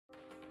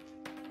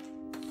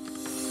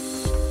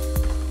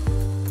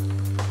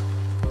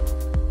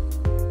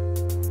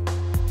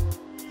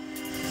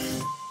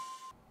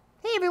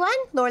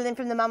Laura Lynn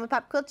from the Mom and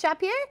Pop Quilt Shop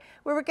here.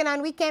 We're working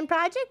on weekend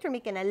project. We're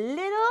making a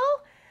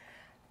little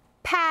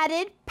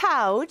padded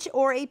pouch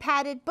or a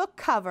padded book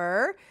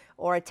cover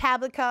or a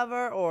tablet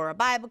cover or a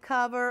Bible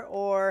cover,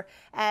 or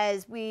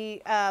as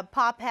we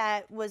Pop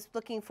was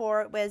looking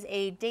for, it was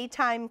a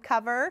daytime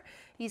cover.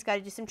 He's got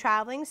to do some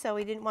traveling, so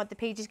he didn't want the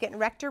pages getting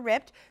wrecked or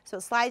ripped, so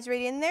it slides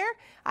right in there.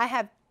 I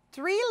have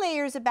 3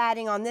 layers of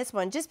batting on this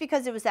one just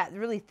because it was that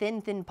really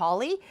thin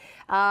poly,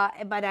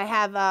 but I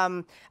have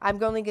I'm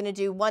only going to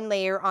do 1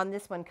 layer on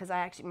this one because I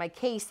actually, my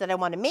case that I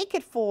want to make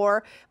it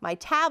for, my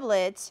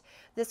tablet,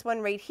 this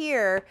one right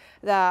here,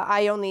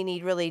 I only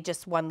need really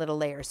just 1 little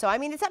layer. So I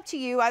mean, it's up to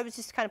you. I was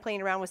just kind of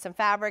playing around with some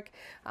fabric.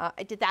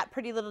 I did that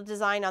pretty little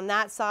design on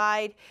that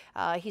side.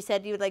 He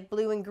said he would like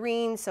blue and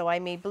green, so I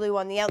made blue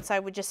on the outside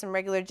with just some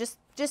regular, just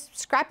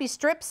scrappy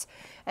strips,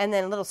 and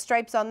then little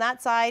stripes on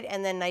that side,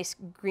 and then nice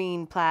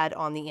green plaid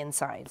on the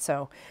inside.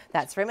 So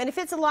that's for him, and it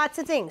fits lots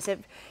of things. If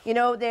you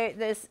know,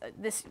 this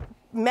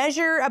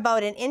measure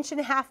about 1.5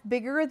 inches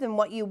bigger than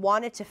what you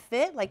want it to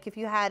fit. Like if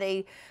you had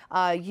a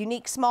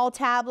unique small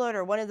tablet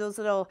or one of those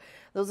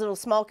little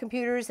small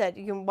computers that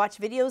you can watch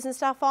videos and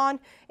stuff on,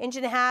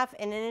 1.5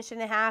 inches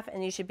and 1.5 inches,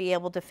 and you should be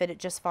able to fit it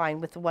just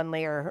fine with 1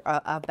 layer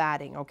of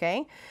batting.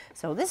 Okay,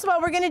 so this is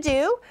what we're going to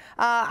do.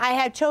 I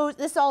had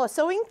this is all a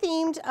sewing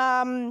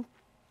themed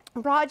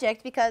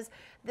project because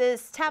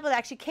this tablet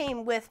actually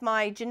came with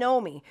my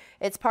Janome.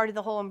 It's part of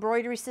the whole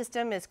embroidery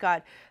system. It's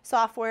got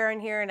software in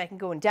here, and I can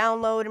go and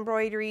download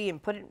embroidery and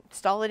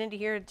install it into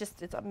here.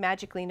 It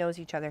magically knows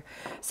each other.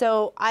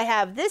 So I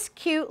have this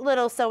cute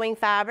little sewing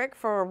fabric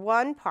for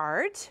one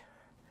part,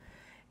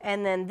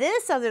 and then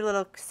this other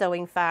little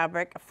sewing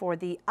fabric for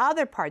the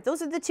other part.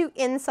 Those are the 2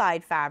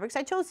 inside fabrics.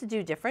 I chose to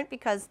do different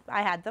because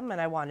I had them and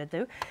I wanted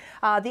to.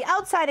 The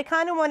outside, I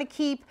kind of want to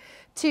keep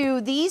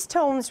to these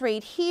tones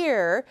right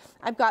here.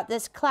 I've got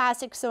this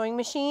classic sewing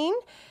machine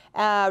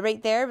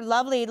right there.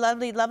 Lovely,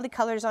 lovely, lovely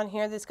colors on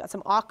here. This got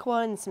some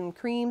aqua and some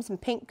creams and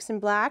pinks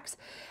and blacks.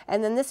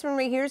 And then this one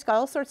right here has got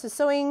all sorts of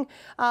sewing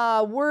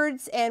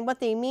words and what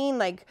they mean,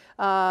 like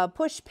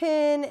push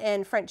pin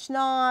and French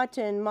knot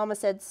and Mama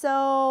said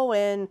so,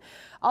 and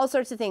all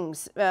sorts of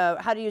things.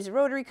 How to use a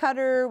rotary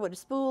cutter, what a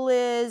spool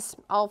is,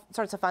 all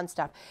sorts of fun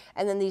stuff.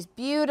 And then these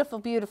beautiful,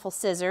 beautiful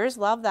scissors.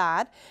 Love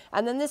that.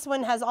 And then this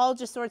one has all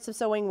just sorts of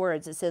sewing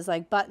words. It says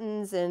like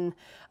buttons and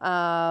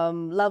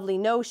lovely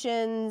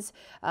notions,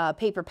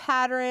 paper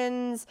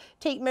patterns,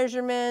 tape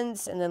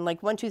measurements, and then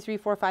like 1, 2, 3,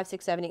 4, 5,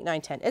 6, 7, 8,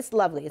 9, 10. It's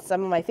lovely. It's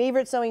some of my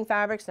favorite sewing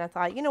fabrics, and I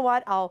thought, you know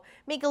what, I'll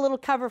make a little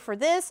cover for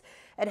this.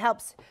 It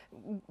helps,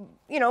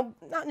 you know,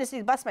 not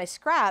necessarily bust my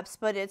scraps,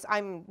 but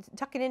I'm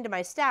tucking into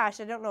my stash.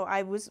 I don't know,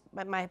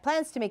 my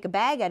plans to make a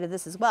bag out of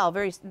this as well,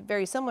 very,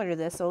 very similar to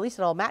this, so at least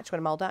it'll match when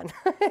I'm all done.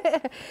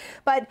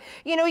 But,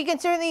 you know, you can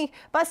certainly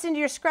bust into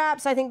your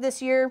scraps. I think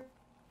this year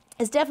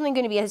is definitely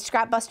going to be a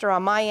scrap buster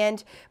on my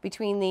end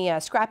between the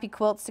scrappy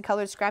quilts, the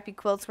colored scrappy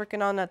quilts, working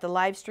on at the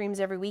live streams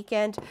every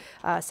weekend,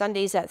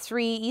 Sundays at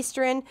 3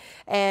 Eastern,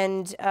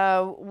 and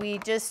we're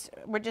just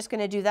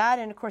going to do that,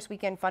 and of course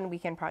weekend fun,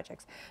 weekend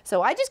projects.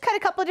 So I just cut a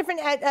couple of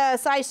different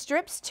size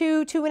strips,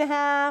 2,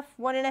 2.5,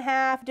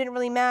 1.5, didn't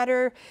really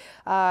matter.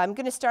 I'm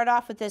going to start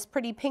off with this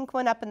pretty pink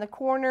one up in the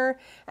corner,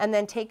 and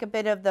then take a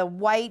bit of the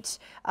white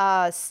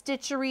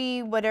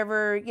stitchery,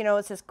 whatever, you know,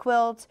 it says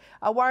quilt,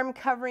 a warm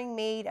covering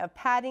made of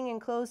padding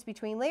enclosed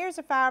between layers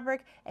of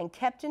fabric and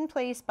kept in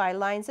place by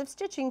lines of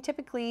stitching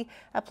typically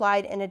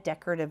applied in a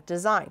decorative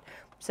design.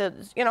 So,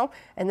 you know,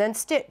 and then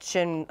stitch,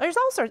 and there's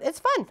all sorts. It's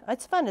fun.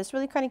 It's fun. It's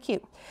really kind of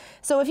cute.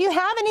 So if you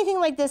have anything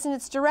like this and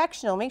it's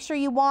directional, make sure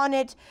you want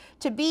it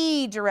to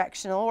be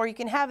directional, or you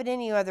can have it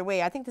any other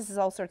way. I think this is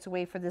all sorts of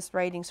way for this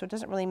writing, so it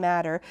doesn't really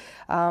matter.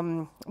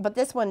 But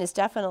this one is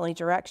definitely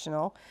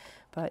directional.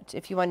 But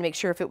if you want to make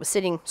sure if it was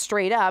sitting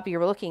straight up, you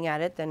were looking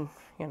at it, then,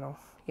 you know,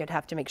 you'd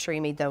have to make sure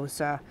you made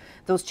those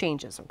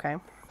changes, okay?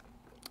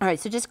 All right,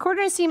 so just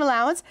 1/4 seam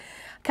allowance.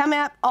 Come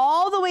up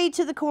all the way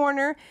to the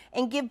corner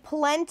and give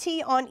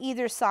plenty on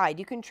either side.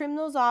 You can trim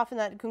those off, and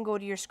that can go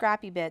to your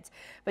scrappy bits.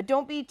 But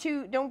don't be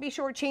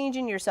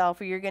shortchanging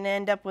yourself, or you're going to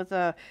end up with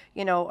a,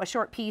 you know, a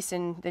short piece,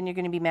 and then you're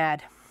going to be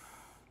mad.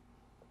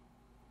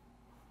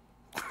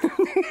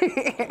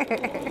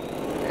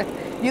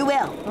 You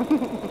will.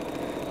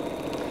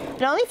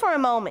 But only for a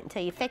moment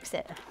until you fix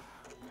it.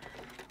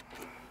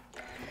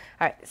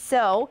 All right,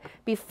 so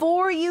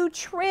before you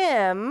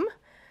trim,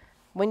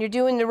 when you're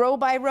doing the row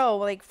by row,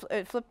 like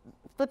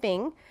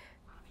flipping,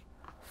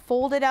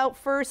 fold it out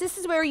first. This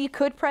is where you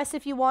could press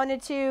if you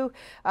wanted to.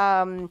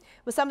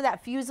 With some of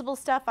that fusible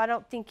stuff, I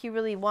don't think you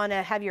really want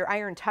to have your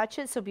iron touch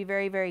it, so be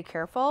very, very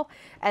careful.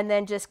 And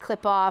then just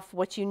clip off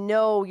what you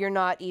know you're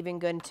not even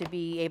going to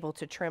be able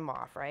to trim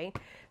off, right?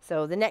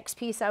 So the next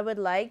piece I would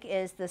like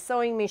is the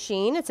sewing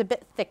machine. It's a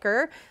bit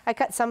thicker. I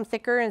cut some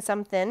thicker and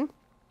some thin.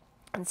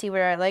 And see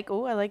where I like,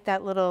 oh, I like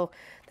that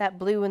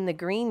blue and the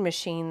green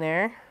machine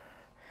there.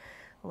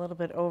 A little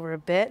bit over a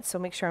bit, so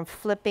make sure I'm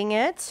flipping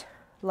it,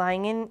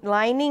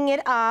 lining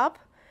it up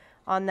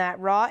on that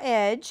raw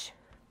edge,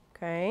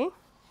 okay? And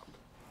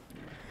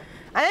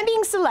I'm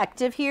being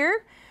selective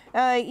here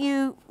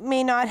You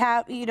may not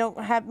have,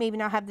 maybe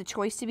not have the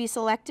choice to be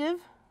selective,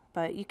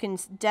 but you can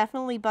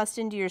definitely bust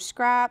into your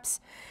scraps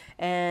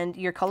and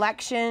your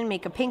collection,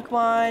 make a pink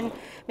one,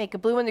 make a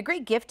blue one. They're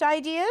great gift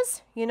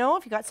ideas. You know,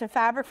 if you got some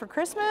fabric for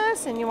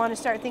Christmas and you want to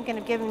start thinking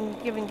of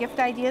giving gift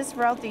ideas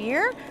throughout the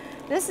year,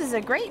 this is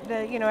a great,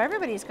 you know,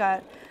 everybody's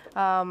got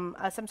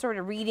some sort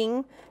of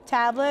reading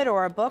tablet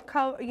or a book,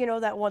 you know,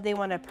 that what they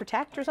want to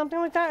protect or something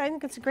like that. I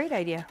think it's a great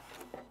idea.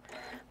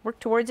 Work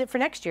towards it for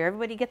next year.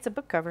 Everybody gets a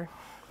book cover.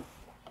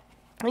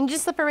 And you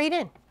just slip it right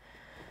in.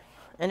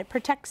 And it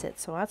protects it,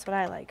 so that's what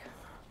I like.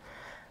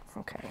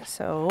 Okay,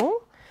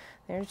 so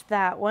there's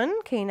that one.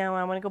 Okay, now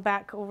I want to go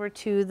back over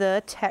to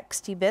the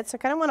texty bits. I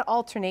kind of want to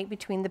alternate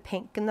between the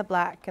pink and the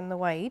black and the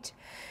white.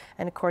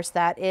 And of course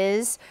that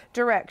is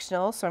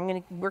directional, so I'm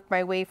going to work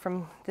my way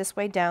from this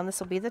way down.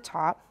 This will be the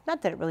top.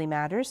 Not that it really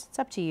matters. It's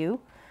up to you.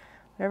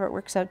 Whatever it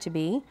works out to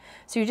be.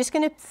 So you're just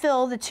going to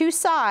fill the two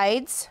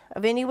sides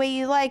of any way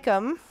you like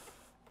them.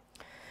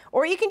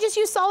 Or you can just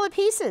use solid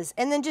pieces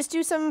and then just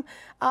do some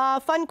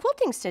fun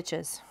quilting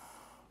stitches.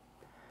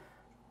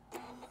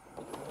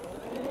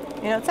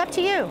 You know, it's up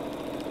to you.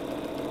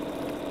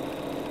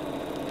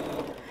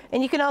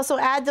 And you can also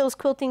add those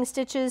quilting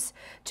stitches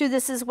to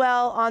this as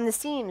well on the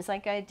seams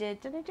like I did.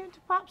 Did I do it to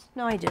Pops?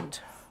 No, I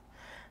didn't.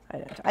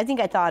 I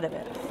think I thought of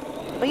it.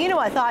 But you know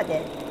what I thought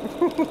did.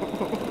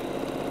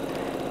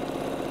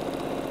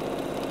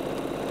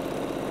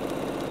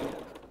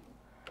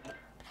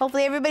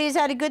 Hopefully everybody's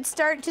had a good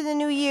start to the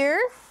new year.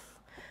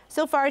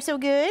 So far, so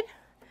good.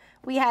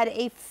 We had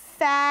a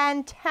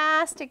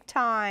fantastic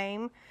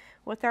time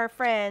with our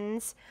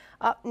friends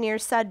up near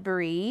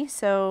Sudbury.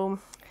 So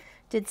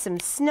did some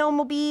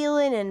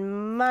snowmobiling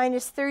in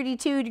minus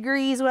 32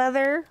 degrees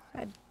weather.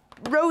 Had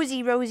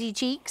rosy, rosy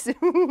cheeks,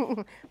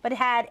 but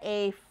had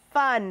a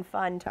fun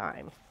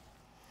time.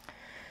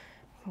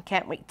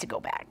 Can't wait to go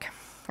back.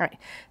 All right,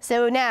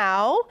 so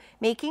now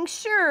making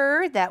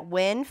sure that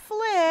when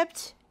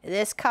flipped,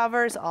 this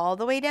covers all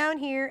the way down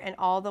here and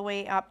all the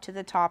way up to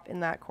the top in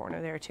that corner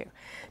there too.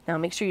 Now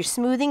make sure you're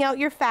smoothing out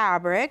your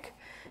fabric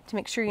to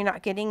make sure you're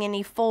not getting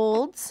any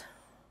folds.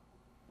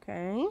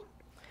 Okay.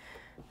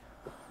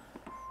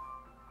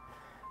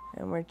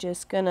 And we're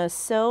just gonna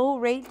sew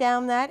right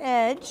down that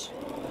edge.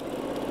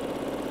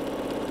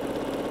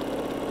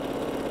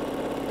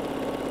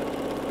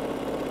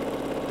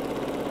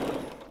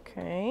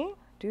 Okay.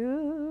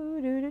 Do,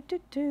 do, do, do,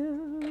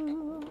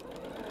 do.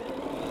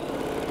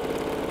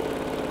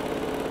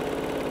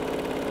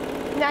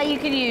 Now you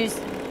could use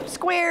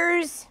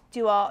squares,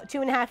 do all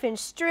 2.5-inch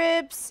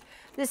strips.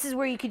 This is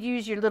where you could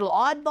use your little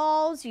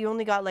oddballs. You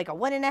only got like a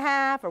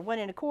 1.5 or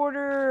 1.25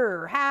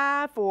 or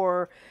half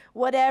or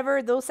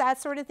whatever, that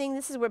sort of thing.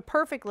 This is where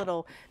perfect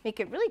little, make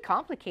it really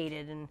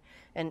complicated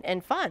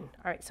and fun.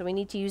 All right, so we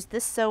need to use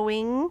this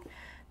sewing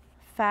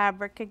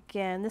fabric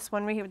again. This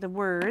one right here with the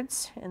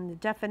words and the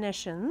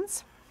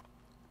definitions.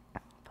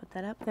 Put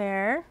that up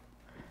there.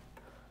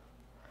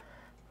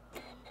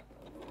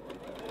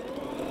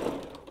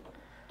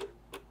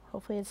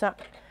 Hopefully it's not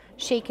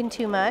shaking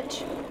too much.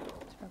 So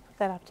I'll put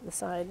that off to the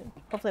side.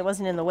 Hopefully it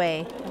wasn't in the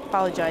way. I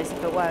apologize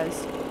if it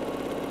was.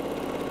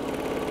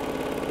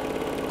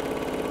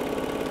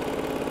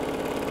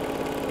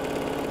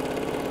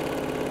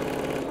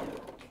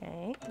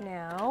 Okay,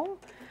 now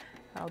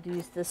I'll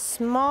use the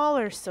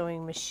smaller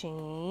sewing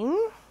machine.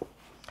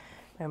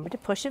 Remember to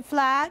push it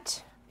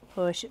flat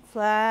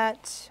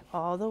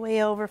all the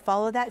way over.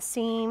 Follow that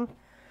seam.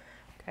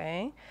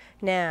 Okay,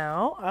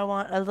 now I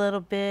want a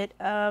little bit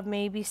of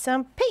maybe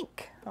some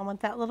pink. I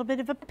want that little bit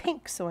of a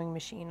pink sewing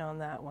machine on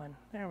that one.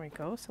 There we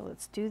go. So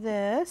let's do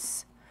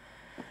this.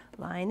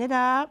 Line it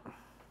up.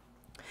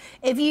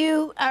 If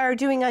you are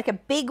doing like a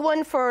big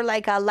one for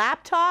like a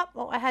laptop,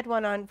 well, I had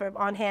one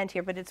on hand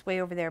here, but it's way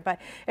over there. But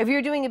if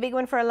you're doing a big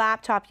one for a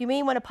laptop, you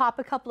may want to pop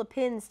a couple of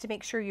pins to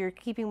make sure you're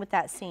keeping with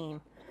that seam.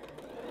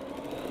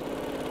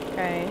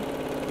 Okay,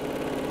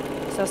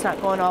 so it's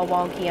not going all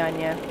wonky on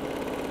you.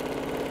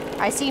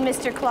 I see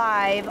Mr.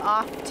 Clive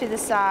off to the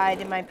side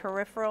in my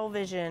peripheral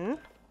vision.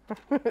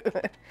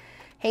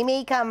 He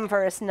may come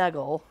for a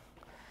snuggle.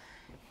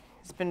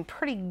 He's been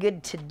pretty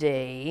good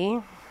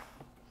today.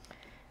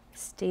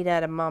 Stayed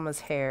out of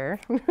Mama's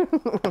hair.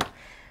 All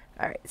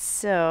right,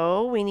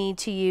 so we need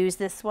to use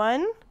this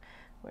one.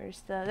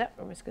 Where's the,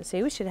 I was gonna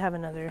say we should have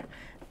another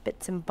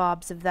bits and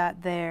bobs of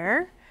that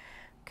there.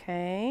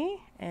 Okay,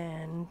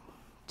 and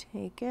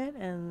take it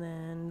and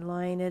then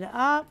line it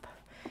up,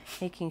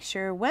 making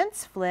sure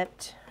once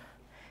flipped,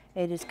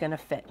 it is gonna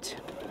fit.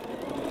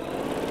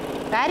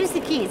 That is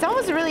the key. It's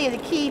almost really the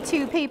key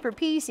to paper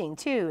piecing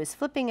too, is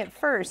flipping it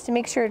first to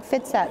make sure it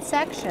fits that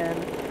section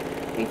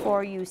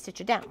before you stitch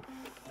it down.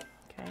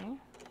 Okay.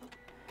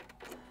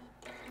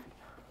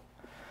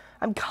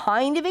 I'm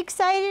kind of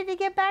excited to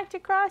get back to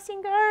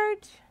crossing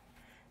guard.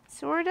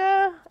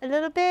 Sorta, a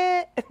little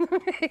bit.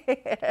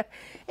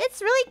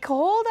 It's really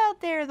cold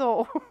out there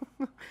though.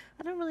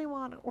 I don't really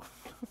want to.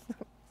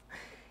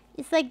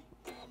 It's like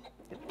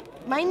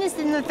minus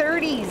in the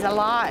 30s a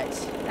lot.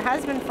 It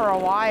has been for a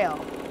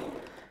while.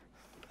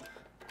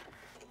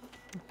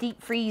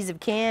 deep freeze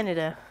of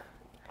Canada.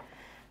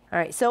 All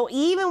right, so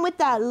even with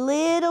that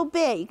little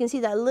bit, you can see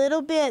that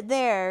little bit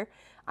there,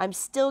 I'm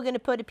still gonna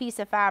put a piece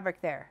of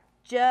fabric there,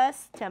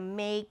 just to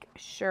make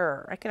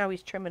sure. I can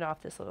always trim it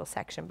off this little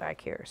section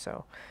back here,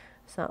 so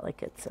it's not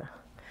like it's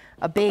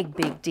a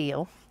big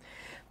deal.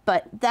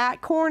 But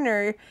that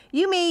corner,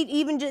 you may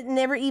even just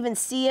never even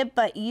see it,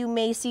 but you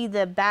may see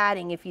the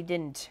batting if you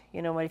didn't,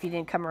 you know what, if you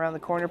didn't come around the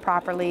corner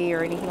properly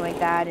or anything like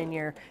that in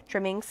your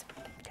trimmings,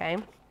 okay?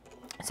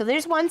 So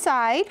there's one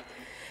side.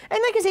 And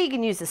like I say, you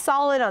can use the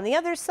solid on the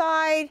other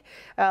side,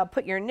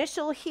 put your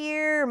initial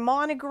here,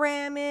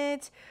 monogram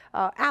it,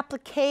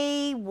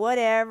 applique,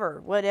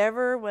 whatever.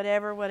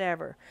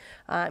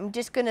 I'm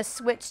just gonna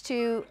switch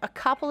to a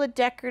couple of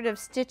decorative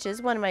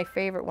stitches, one of my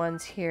favorite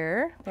ones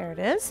here. There it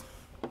is.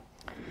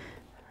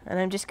 And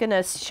I'm just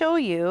gonna show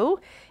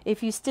you,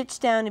 if you stitch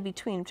down in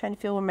between, I'm trying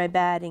to feel where my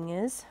batting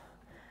is.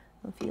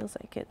 It feels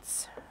like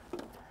it's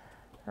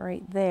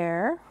right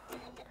there.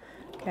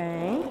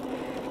 Okay.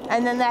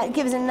 And then that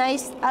gives a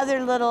nice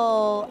other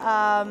little,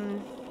 I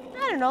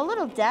don't know, a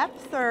little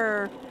depth,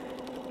 or,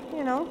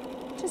 you know,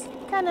 just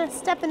kind of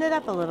stepping it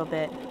up a little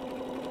bit.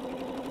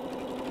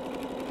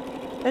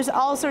 There's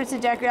all sorts of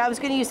decorative. I was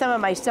going to use some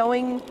of my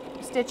sewing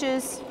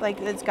stitches,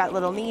 like it's got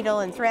little needle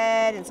and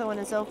thread and so on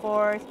and so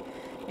forth.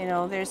 You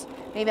know,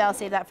 maybe I'll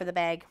save that for the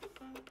bag,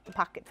 the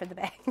pocket for the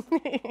bag.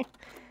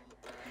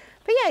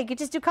 But yeah, you could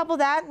just do a couple of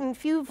that and a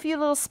few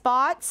little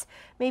spots,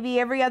 maybe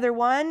every other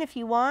one if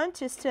you want,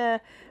 just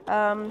to,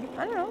 I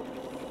don't know,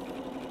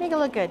 make it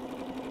look good.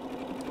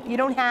 You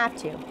don't have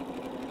to,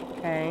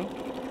 okay?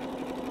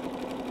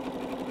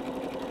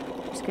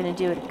 Just gonna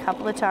do it a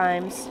couple of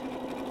times.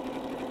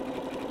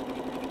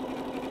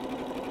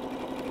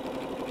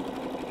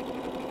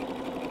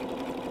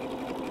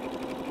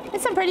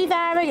 It's some pretty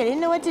fabric. I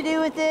didn't know what to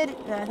do with it.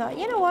 And I thought,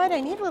 you know what?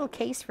 I need a little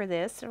case for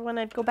this, or when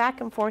I go back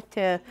and forth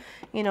to,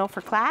 you know, for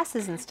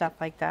classes and stuff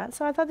like that.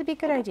 So I thought it'd be a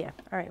good idea.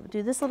 All right, we'll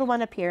do this little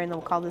one up here, and then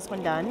we'll call this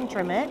one done and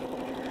trim it.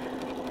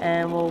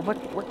 And we'll work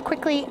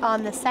quickly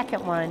on the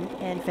second one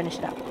and finish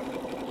it up.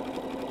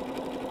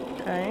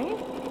 Okay.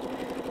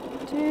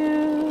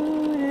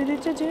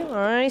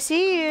 I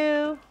see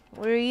you.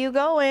 Where are you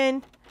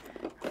going?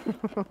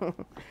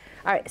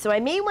 All right, so I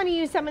may want to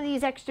use some of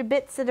these extra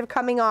bits that are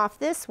coming off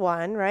this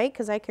one, right?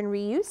 Because I can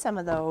reuse some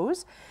of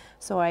those.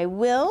 So I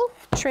will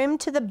trim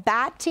to the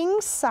batting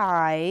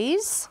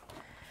size.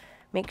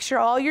 Make sure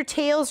all your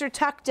tails are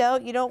tucked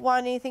out. You don't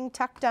want anything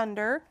tucked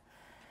under.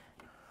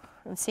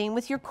 And same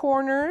with your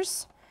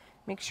corners.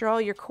 Make sure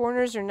all your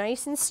corners are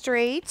nice and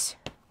straight.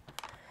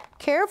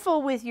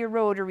 Careful with your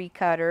rotary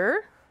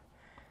cutter.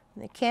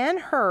 They can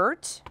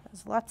hurt,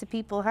 as lots of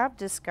people have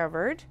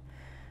discovered.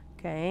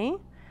 Okay.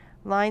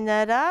 Line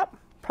that up,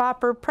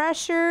 proper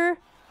pressure,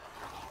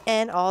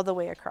 and all the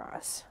way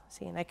across.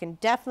 See, and I can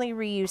definitely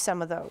reuse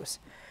some of those.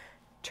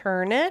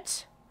 Turn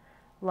it,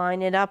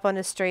 line it up on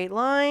a straight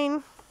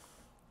line.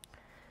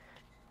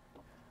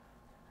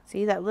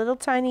 See, that little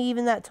tiny,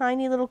 even that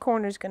tiny little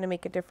corner is going to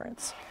make a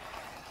difference.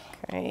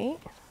 Okay,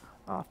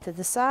 off to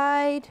the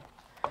side,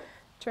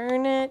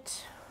 turn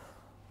it.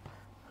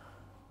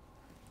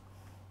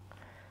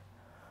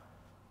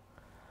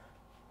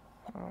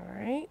 All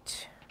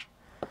right.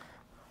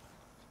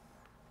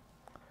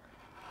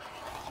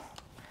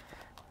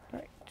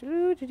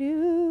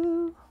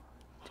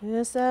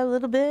 Just a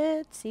little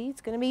bit. See, it's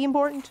going to be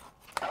important.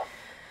 All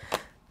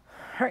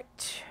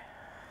right.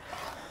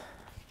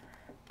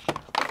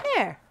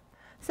 There.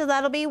 So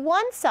that'll be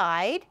one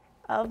side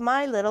of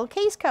my little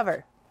case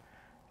cover.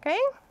 Okay?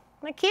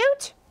 Isn't that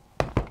cute?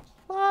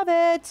 Love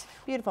it.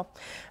 Beautiful.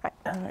 All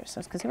right.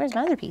 So where's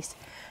my other piece?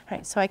 All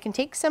right. So I can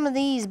take some of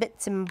these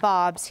bits and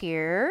bobs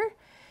here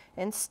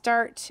and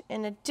start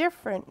in a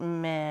different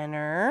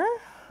manner.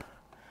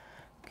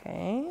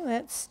 Okay,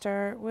 let's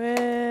start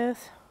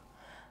with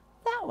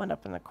that one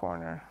up in the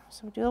corner.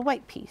 So we'll do a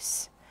white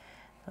piece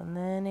and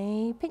then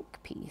a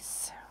pink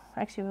piece.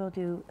 Actually, we'll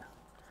do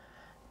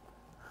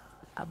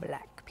a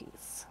black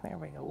piece. There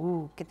we go.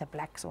 Ooh, get the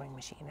black sewing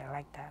machine. I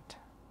like that.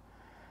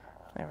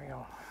 There we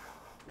go.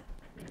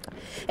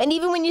 And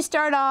even when you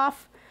start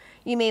off,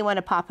 you may want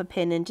to pop a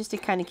pin in just to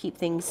kind of keep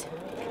things.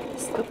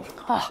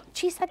 Oh,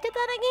 geez, I did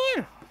that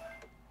again.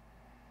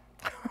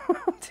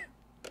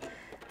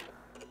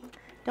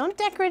 Don't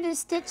decorative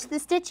stitch the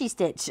stitchy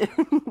stitch.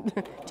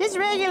 Just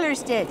regular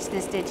stitch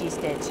the stitchy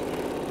stitch.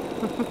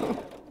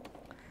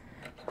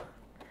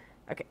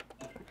 Okay.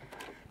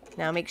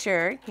 Now make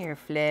sure you're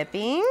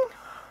flipping.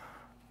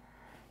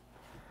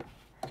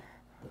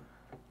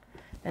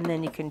 And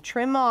then you can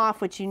trim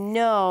off what you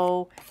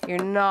know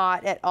you're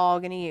not at all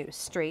going to use.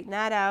 Straighten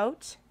that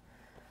out.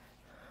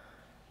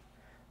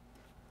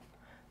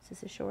 Is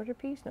this a shorter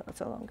piece? No, it's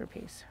a longer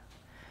piece.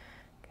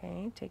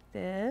 Okay, take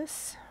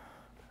this.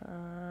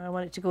 I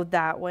want it to go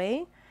that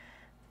way.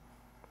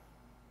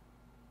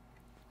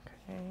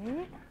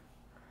 Okay.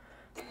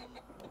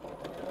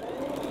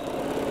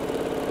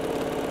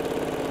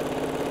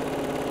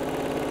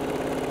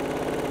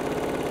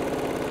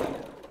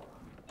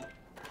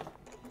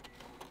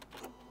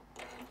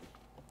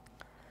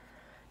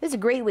 is a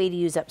great way to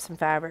use up some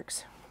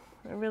fabrics.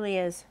 It really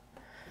is.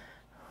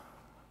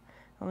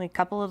 Only a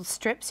couple little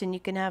strips and you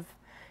can have,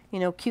 you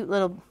know, cute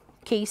little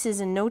cases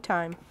in no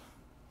time.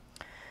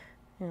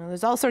 You know,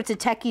 there's all sorts of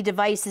techie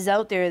devices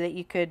out there that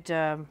you could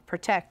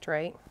protect,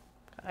 right?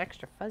 Got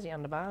extra fuzzy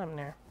on the bottom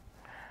there.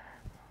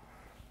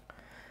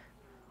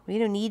 We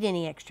don't need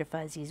any extra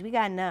fuzzies. We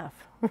got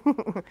enough.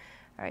 All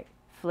right,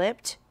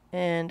 flipped,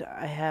 and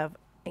I have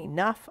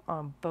enough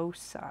on both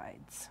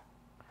sides.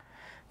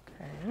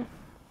 Okay.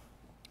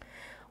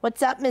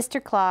 What's up,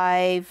 Mr.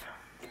 Clive?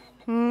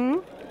 Hmm?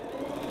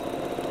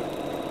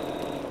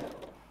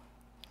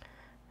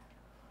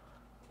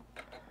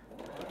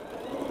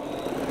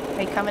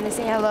 Are you coming to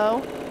say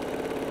hello?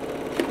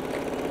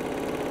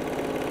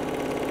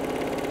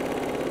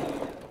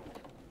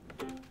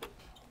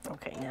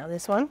 Okay, now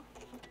this one.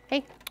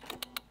 Hey,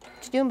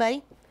 what you doing,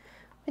 buddy?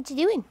 What you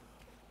doing?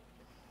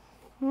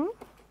 Hmm?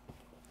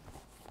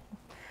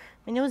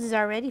 My nose is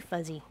already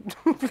fuzzy.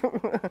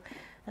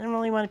 I don't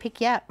really want to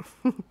pick you up.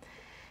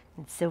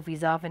 And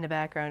Sophie's off in the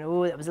background.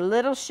 Oh, that was a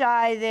little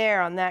shy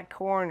there on that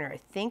corner. I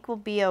think we'll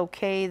be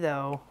okay,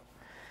 though.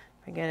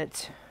 If I get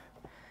it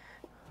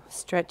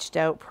stretched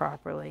out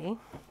properly,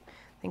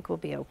 I think we'll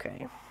be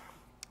okay.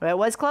 But it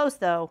was close,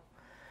 though.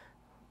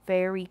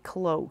 Very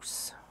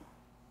close.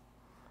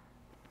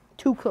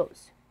 Too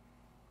close.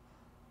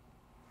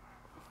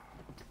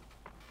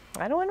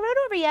 I don't want to run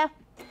over you.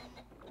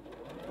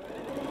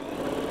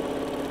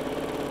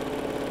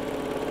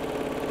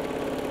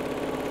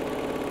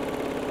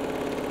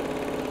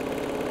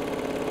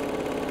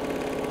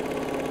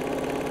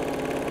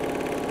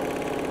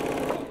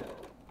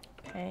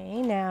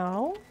 Okay,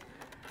 now,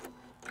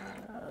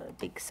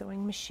 big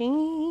sewing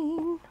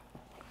machine.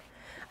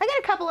 I got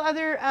a couple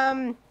other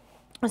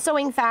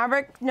sewing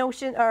fabric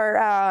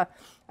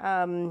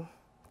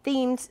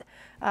themes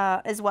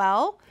as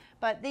well,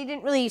 but they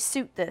didn't really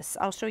suit this.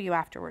 I'll show you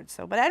afterwards.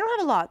 So, but I don't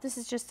have a lot. This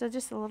is just a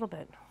little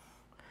bit.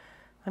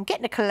 I'm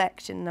getting a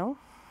collection though.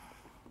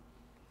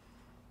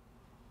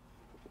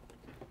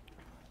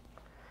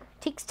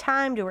 Takes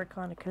time to work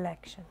on a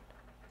collection.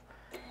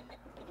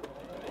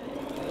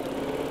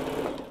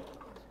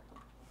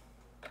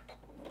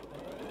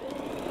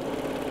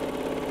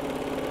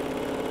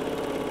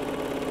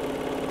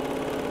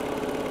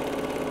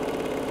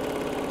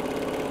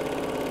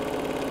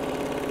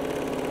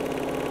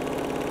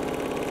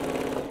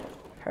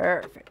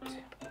 Perfect.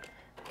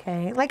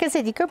 Okay, like I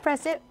said, you could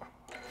press it.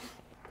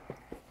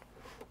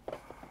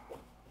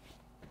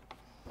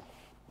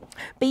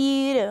 But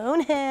you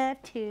don't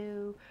have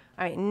to.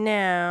 All right,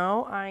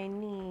 now I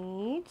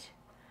need,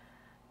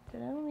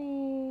 did I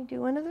only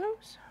do one of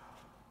those?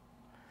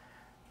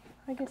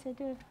 I guess I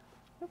did.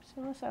 Oops,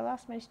 unless I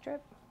lost my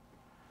strip.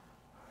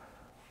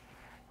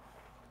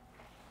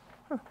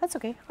 Oh, that's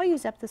okay. I'll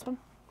use up this one.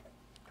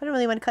 I don't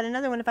really want to cut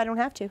another one if I don't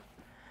have to.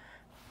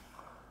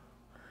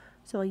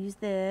 So I'll use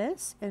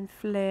this and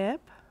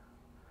flip.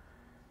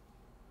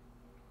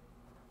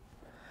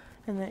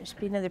 And then it should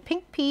be another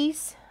pink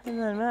piece. And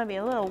then maybe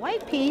a little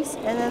white piece.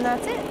 And then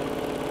that's it.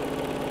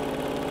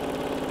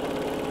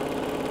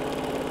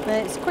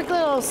 And it's a quick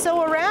little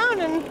sew around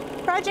and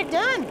project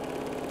done.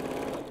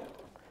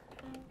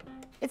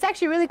 It's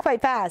actually really quite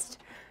fast.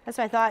 That's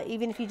what I thought,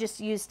 even if you just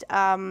used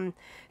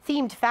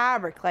themed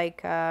fabric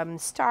like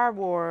Star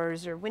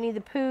Wars or Winnie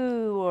the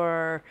Pooh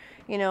or,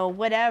 you know,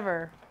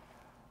 whatever.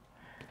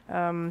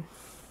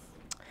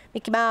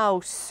 Mickey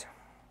Mouse.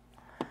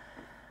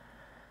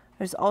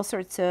 There's all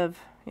sorts of,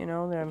 you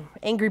know, there are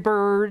Angry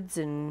Birds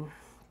and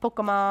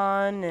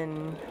Pokemon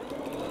and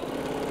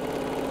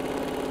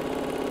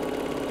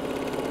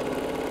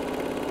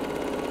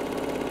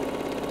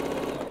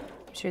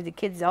I'm sure the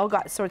kids all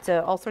got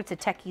all sorts of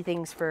techie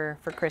things for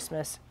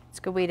Christmas. It's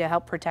a good way to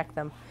help protect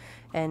them,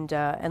 and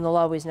they'll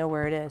always know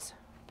where it is.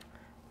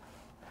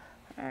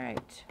 All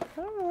right, I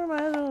don't know where my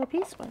other little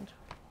piece went.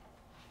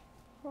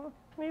 Well,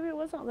 maybe it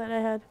was all that I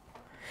had.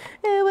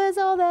 It was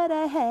all that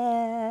I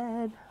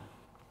had.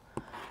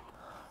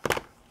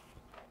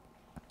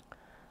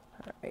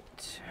 All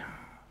right.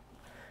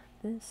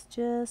 This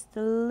just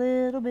a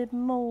little bit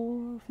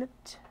more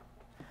flipped.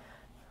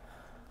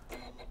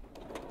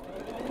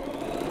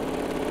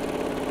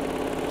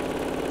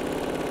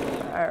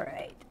 All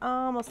right,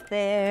 almost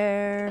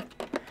there.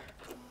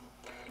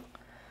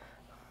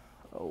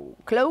 Oh,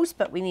 close,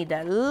 but we need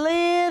a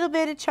little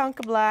bit of chunk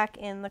of black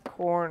in the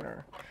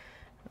corner.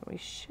 We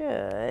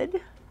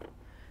should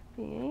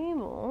be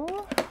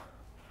able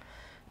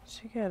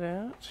to get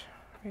it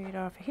right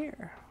off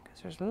here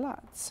because there's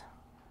lots.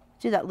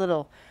 Do that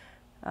little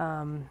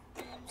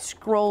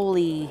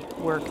scrolly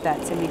work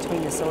that's in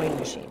between the sewing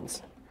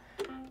machines.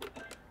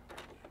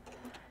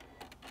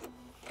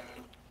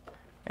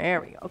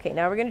 There we go. Okay,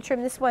 now we're going to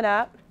trim this one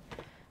up.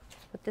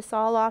 Put this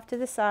all off to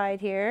the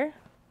side here.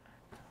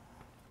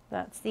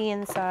 That's the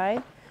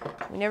inside.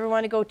 We never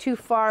want to go too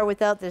far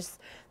without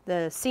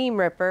the seam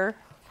ripper.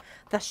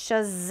 the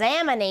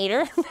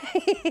Shazaminator.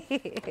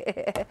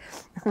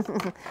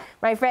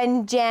 My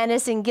friend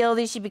Janice and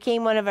Gildy, she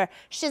became one of our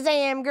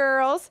Shazam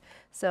girls.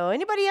 So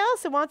anybody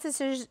else who wants a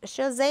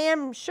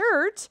Shazam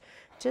shirt,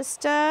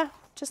 just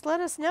let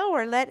us know,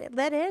 or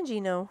let Angie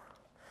know.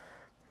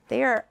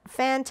 They are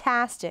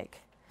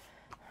fantastic.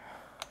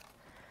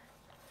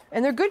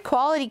 And they're good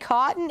quality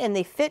cotton, and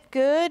they fit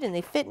good, and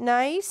they fit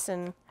nice.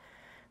 And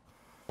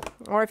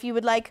or if you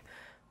would like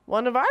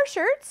one of our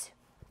shirts,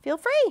 feel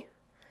free.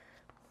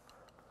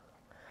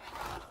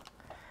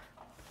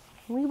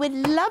 We would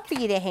love for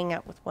you to hang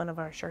out with one of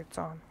our shirts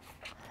on.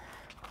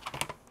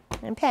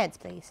 And pants,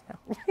 please.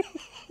 No.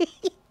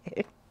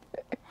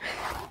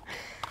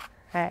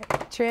 All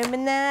right,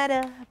 trimming that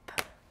up.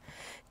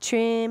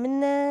 Trimming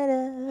that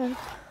up.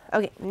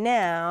 Okay,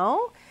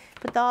 now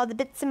put all the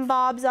bits and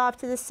bobs off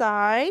to the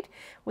side.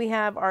 We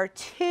have our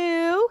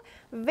two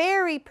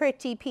very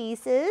pretty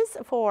pieces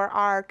for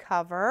our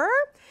cover.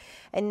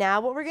 And now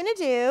what we're gonna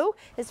do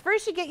is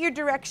first you get your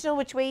directional,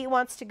 which way it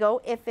wants to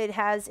go, if it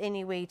has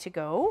any way to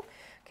go.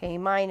 Okay,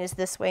 mine is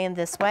this way and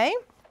this way.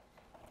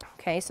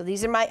 Okay, so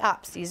these are my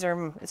ups. These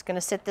are, it's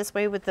gonna sit this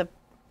way with the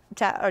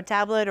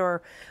tablet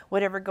or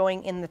whatever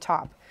going in the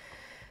top.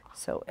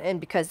 So, and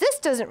because this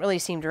doesn't really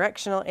seem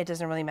directional, it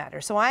doesn't really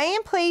matter. So I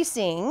am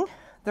placing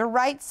the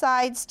right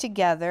sides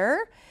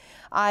together.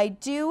 I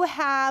do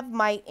have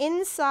my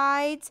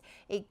insides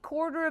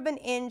 1/4 of an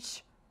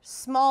inch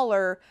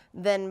smaller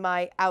than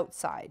my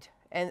outside,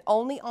 and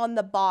only on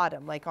the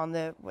bottom, like on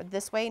the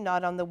this way,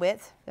 not on the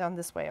width, on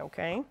this way,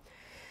 okay?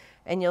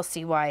 And you'll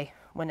see why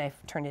when I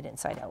turn it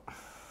inside out.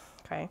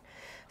 Okay,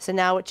 so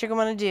now what you're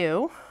going to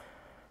do,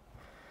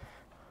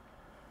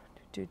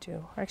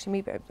 actually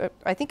maybe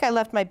I think I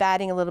left my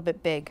batting a little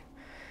bit big,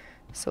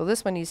 so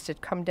this one needs to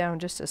come down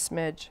just a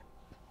smidge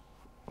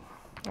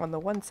on the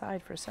one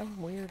side for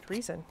some weird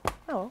reason.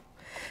 Oh,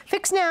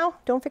 fix now,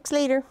 don't fix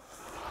later.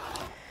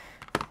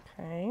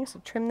 Okay,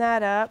 so trim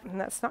that up, and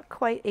that's not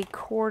quite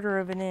 1/4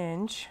 of an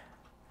inch.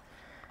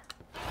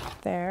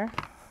 There.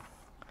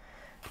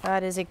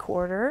 That is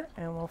 1/4,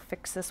 and we'll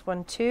fix this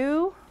one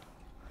too.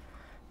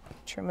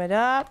 Trim it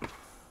up.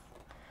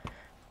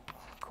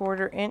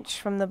 1/4 inch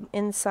from the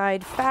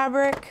inside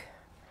fabric,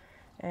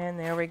 and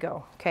there we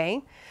go.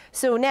 Okay,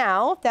 so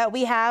now that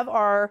we have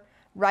our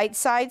right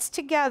sides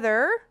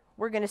together,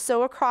 we're going to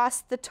sew across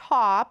the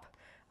top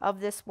of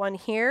this one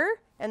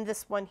here and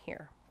this one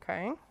here.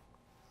 Okay.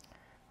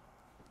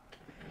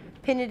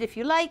 Pin it if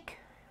you like.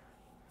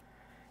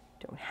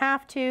 Don't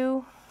have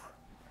to.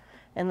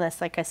 Unless,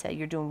 like I said,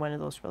 you're doing one of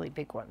those really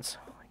big ones,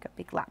 like a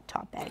big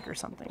laptop bag or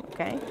something,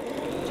 okay?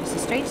 Just a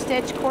straight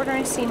stitch, 1/4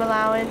 inch seam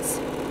allowance.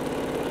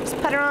 Just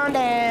put her on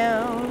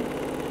down.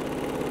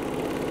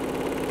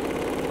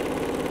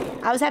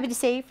 I was happy to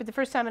say, for the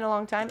first time in a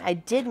long time, I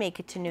did make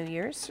it to New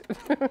Year's.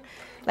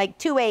 Like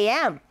 2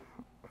 a.m.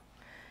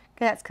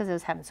 That's because I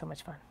was having so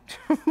much fun.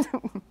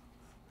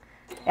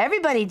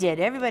 Everybody did.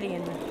 Everybody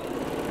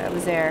that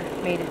was there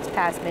made it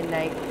past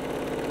midnight.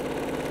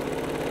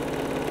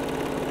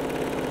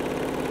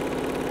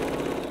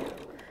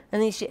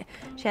 And then she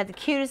had the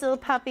cutest little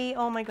puppy.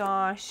 Oh my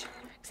gosh.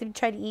 Except he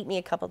tried to eat me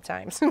a couple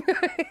times. He's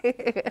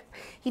a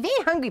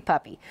very hungry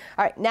puppy.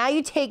 All right, now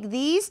you take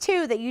these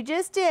two that you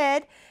just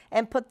did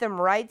and put them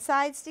right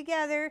sides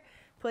together,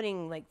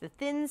 putting like the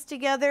thins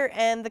together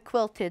and the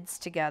quilteds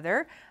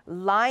together,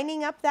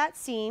 lining up that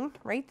seam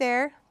right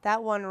there,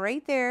 that one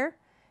right there.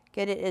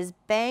 Get it as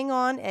bang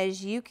on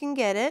as you can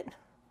get it.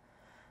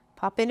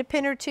 Pop in a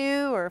pin or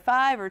 2 or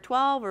 5 or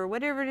 12 or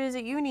whatever it is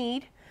that you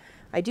need.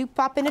 I do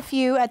pop in a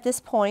few at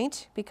this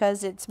point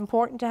because it's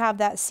important to have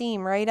that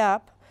seam right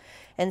up.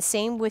 And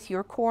same with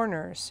your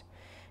corners.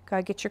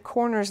 Gotta get your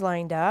corners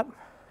lined up.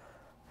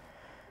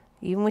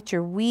 Even with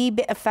your wee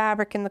bit of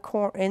fabric in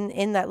the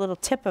in that little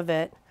tip of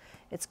it,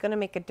 it's gonna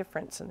make a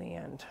difference in the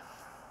end.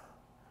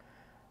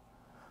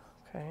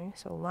 Okay,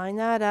 so line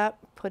that up,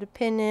 put a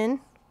pin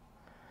in.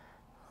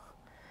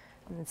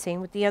 And the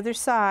same with the other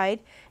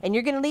side. And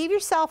you're going to leave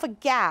yourself a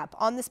gap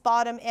on this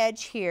bottom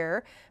edge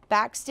here.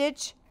 Back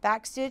stitch,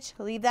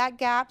 leave that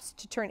gap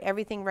to turn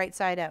everything right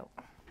side out.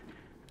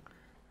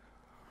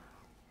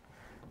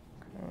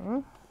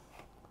 Okay.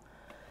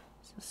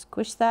 So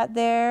squish that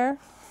there.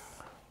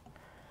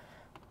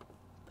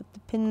 Put the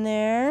pin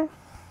there.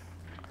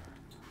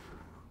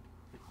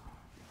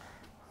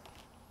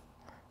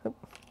 Oh.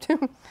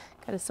 Got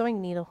a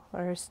sewing needle,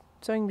 or a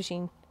sewing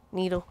machine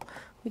needle.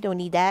 We don't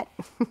need that.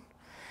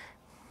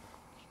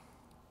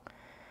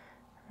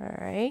 All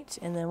right,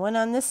 and then one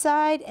on this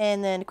side,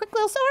 and then a quick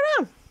little sew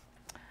around.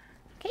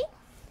 Okay.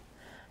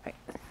 All right.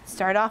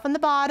 Start off on the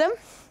bottom.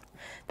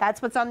 That's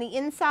what's on the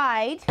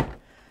inside.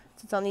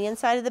 So it's on the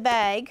inside of the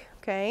bag.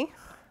 Okay.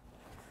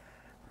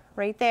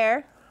 Right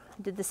there.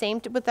 Did the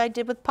same with I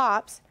did with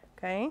Pops.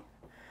 Okay.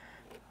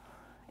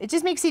 It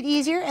just makes it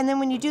easier, and then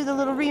when you do the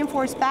little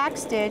reinforced back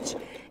stitch,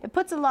 it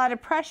puts a lot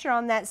of pressure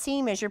on that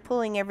seam as you're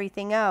pulling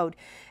everything out,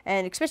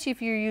 and especially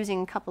if you're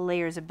using a couple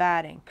layers of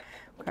batting.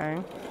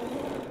 Okay.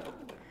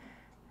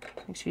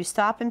 Make sure you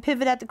stop and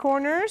pivot at the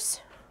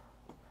corners.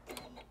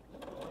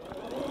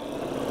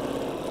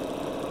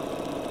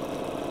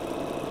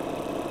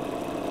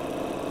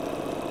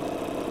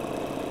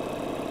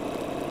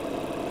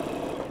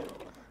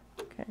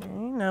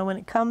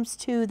 comes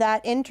to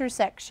that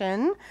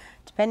intersection,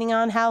 depending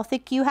on how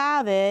thick you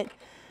have it,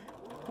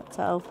 that's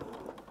how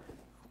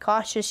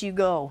cautious you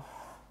go.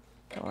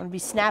 Don't want to be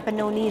snapping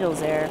no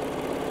needles there.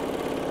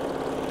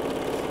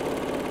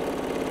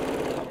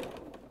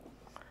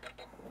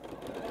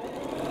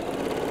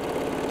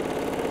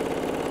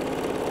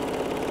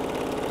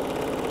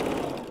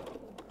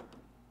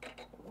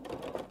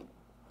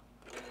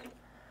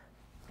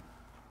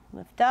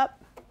 Lift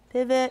up,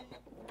 pivot.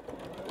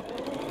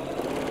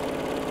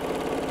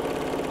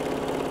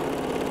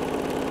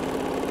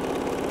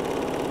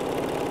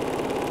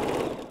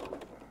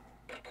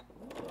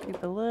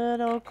 Keep a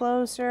little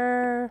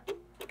closer.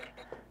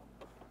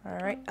 All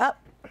right, up,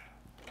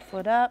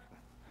 foot up,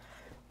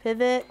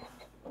 pivot,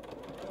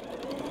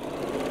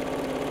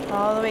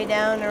 all the way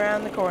down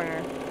around the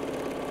corner.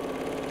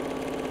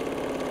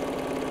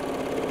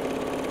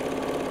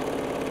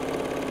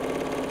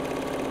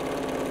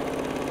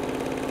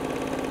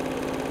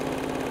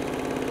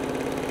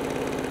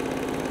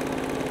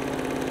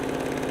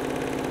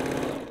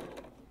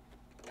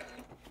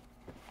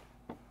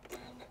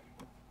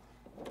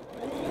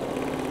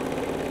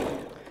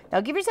 Now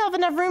give yourself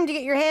enough room to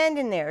get your hand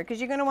in there because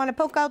you're going to want to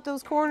poke out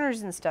those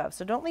corners and stuff.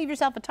 So don't leave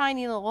yourself a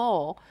tiny little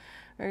hole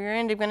or you're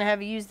going to have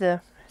to use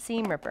the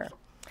seam ripper.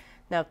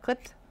 Now clip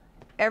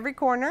every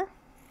corner.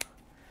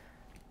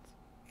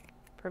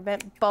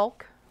 Prevent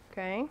bulk,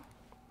 okay?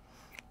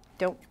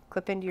 Don't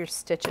clip into your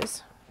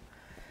stitches.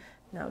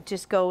 Now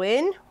just go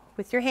in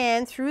with your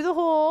hand through the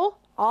hole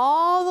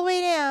all the way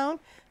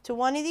down to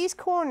one of these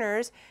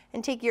corners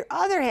and take your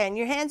other hand,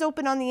 your hand's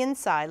open on the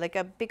inside like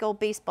a big old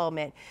baseball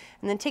mitt,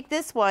 and then take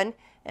this one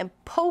and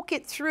poke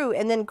it through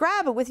and then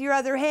grab it with your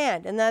other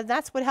hand, and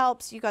that's what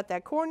helps. You got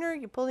that corner,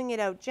 you're pulling it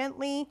out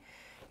gently,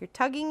 you're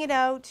tugging it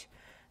out,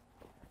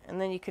 and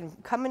then you can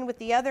come in with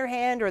the other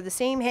hand or the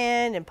same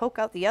hand and poke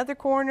out the other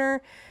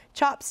corner,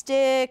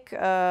 chopstick,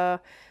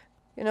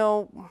 you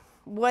know,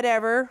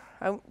 whatever.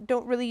 I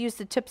don't really use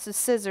the tips of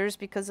scissors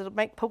because it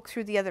might poke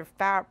through the other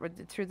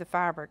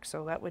fabric,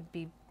 so that would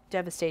be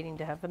devastating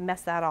to have to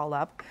mess that all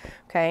up.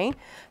 Okay,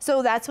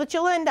 so that's what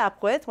you'll end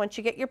up with once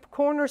you get your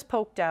corners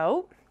poked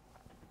out.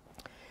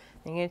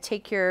 You're going to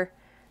take your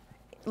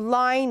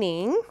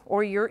lining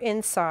or your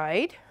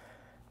inside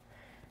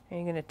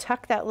and you're going to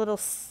tuck that little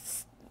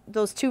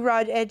those two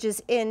raw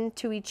edges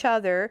into each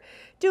other.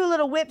 Do a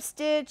little whip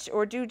stitch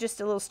or do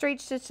just a little straight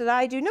stitch that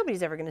I do.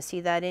 Nobody's ever going to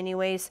see that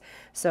anyways,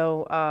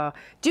 so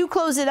do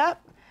close it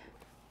up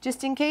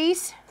just in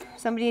case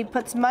somebody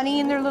puts money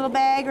in their little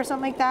bag or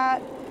something like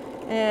that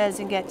and it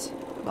doesn't get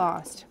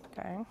lost.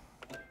 Okay,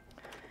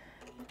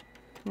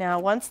 now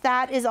once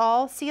that is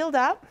all sealed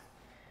up,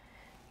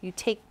 you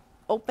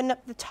open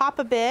up the top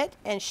a bit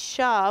and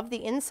shove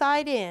the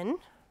inside in,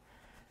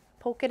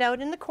 poke it out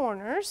in the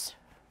corners.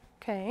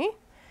 Okay,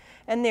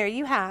 and there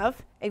you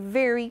have a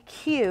very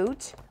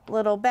cute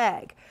little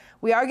bag.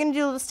 We are going to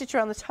do a little stitch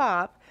around the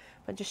top,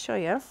 but just show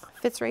you,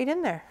 fits right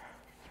in there.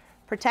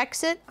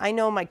 Protects it. I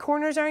know my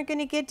corners aren't going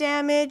to get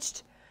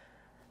damaged.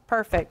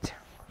 Perfect.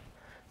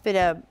 Fit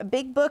a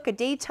big book, a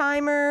day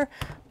timer,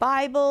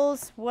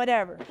 Bibles,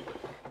 whatever.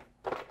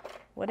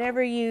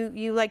 Whatever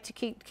you like to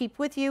keep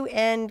with you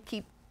and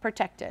keep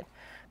protected.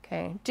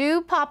 Okay,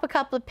 do pop a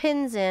couple of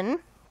pins in.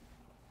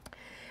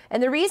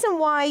 And the reason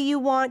why you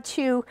want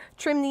to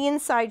trim the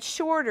inside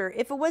shorter,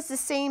 if it was the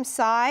same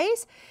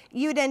size,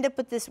 you'd end up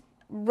with this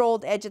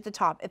rolled edge at the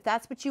top. If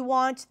that's what you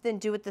want, then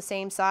do it the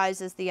same size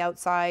as the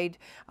outside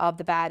of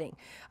the batting.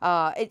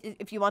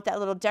 If you want that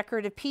little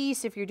decorative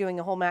piece, if you're doing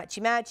a whole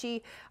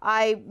matchy-matchy,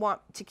 I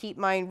want to keep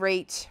mine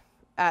right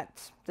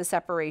at the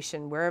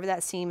separation. Wherever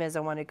that seam is, I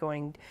want it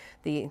going,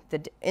 the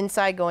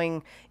inside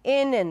going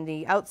in and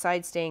the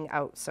outside staying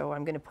out. So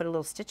I'm going to put a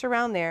little stitch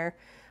around there.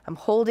 I'm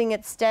holding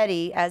it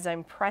steady as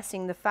I'm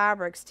pressing the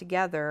fabrics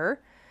together.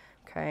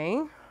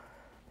 Okay,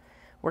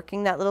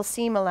 working that little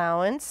seam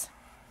allowance.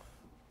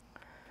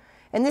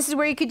 And this is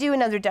where you could do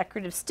another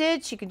decorative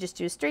stitch. You can just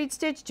do a straight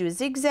stitch, do a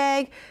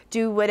zigzag,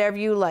 do whatever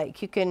you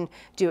like. You can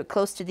do it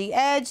close to the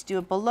edge, do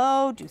it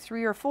below, do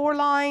 3 or 4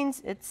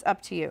 lines. It's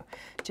up to you.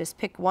 Just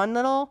pick one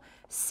little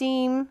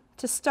seam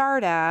to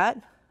start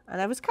at.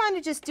 And I was kind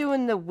of just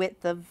doing the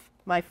width of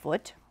my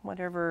foot,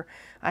 whatever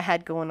I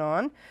had going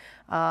on.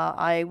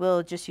 I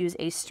will just use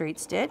a straight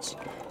stitch,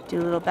 do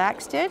a little back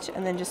stitch,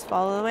 and then just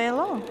follow the way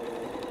along.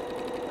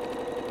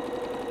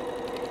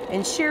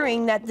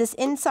 Ensuring that this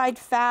inside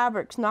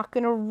fabric's not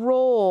going to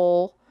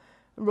roll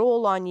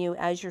on you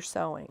as you're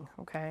sewing,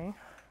 okay?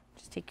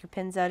 Just take your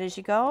pins out as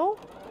you go.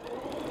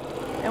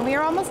 And we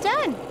are almost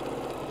done.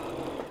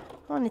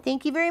 I want to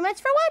thank you very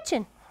much for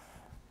watching.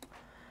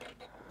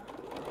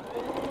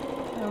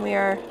 And we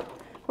are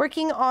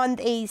working on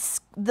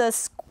the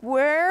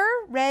square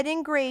red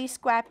and gray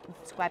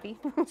scrappy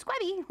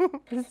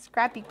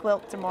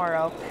quilt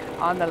tomorrow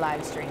on the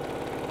live stream.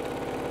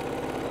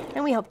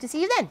 And we hope to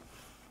see you then.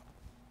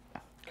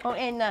 Oh,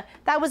 and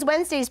that was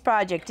Wednesday's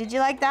project. Did you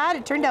like that?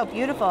 It turned out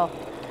beautiful.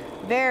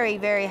 Very,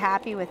 very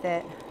happy with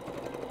it.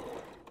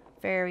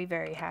 Very,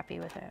 very happy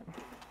with it.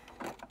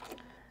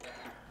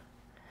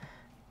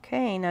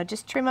 Okay, now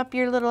just trim up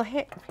your little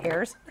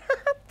hairs,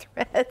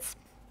 threads.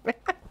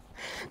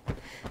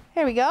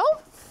 There we go.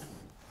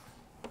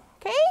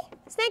 Okay,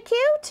 isn't that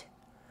cute?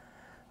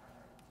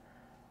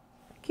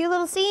 Cute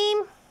little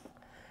seam,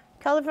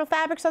 colorful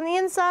fabrics on the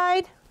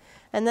inside.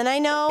 And then I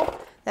know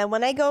that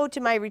when I go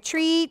to my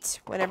retreat,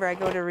 whenever I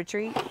go to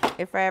retreat,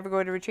 if I ever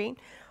go to retreat,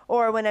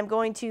 or when I'm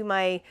going to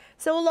my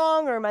so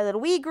long or my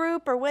little wee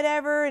group or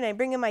whatever, and I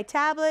bring in my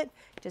tablet,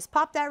 just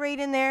pop that right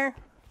in there,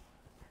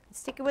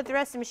 stick it with the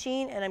rest of the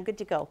machine, and I'm good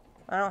to go.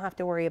 I don't have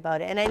to worry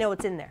about it, and I know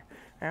it's in there.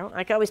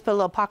 I can always put a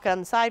little pocket on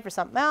the side for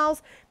something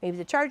else, maybe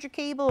the charger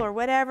cable or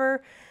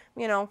whatever,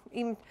 you know,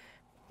 even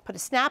put a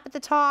snap at the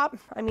top.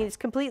 I mean, it's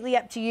completely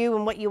up to you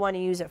and what you want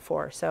to use it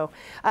for. So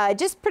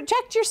just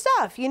protect your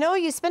stuff. You know,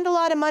 you spend a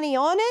lot of money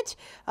on it,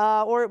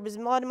 or it was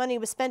a lot of money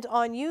was spent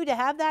on you to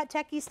have that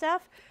techie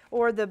stuff,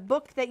 or the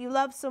book that you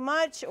love so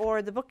much,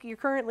 or the book you're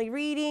currently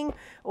reading,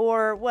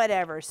 or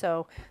whatever.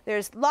 So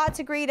there's lots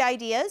of great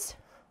ideas.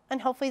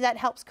 And hopefully that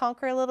helps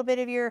conquer a little bit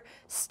of your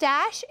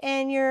stash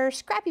and your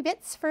scrappy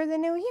bits for the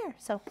new year.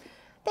 So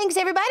thanks,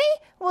 everybody.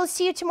 We'll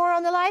see you tomorrow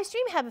on the live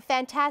stream. Have a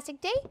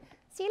fantastic day.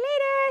 See you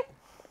later.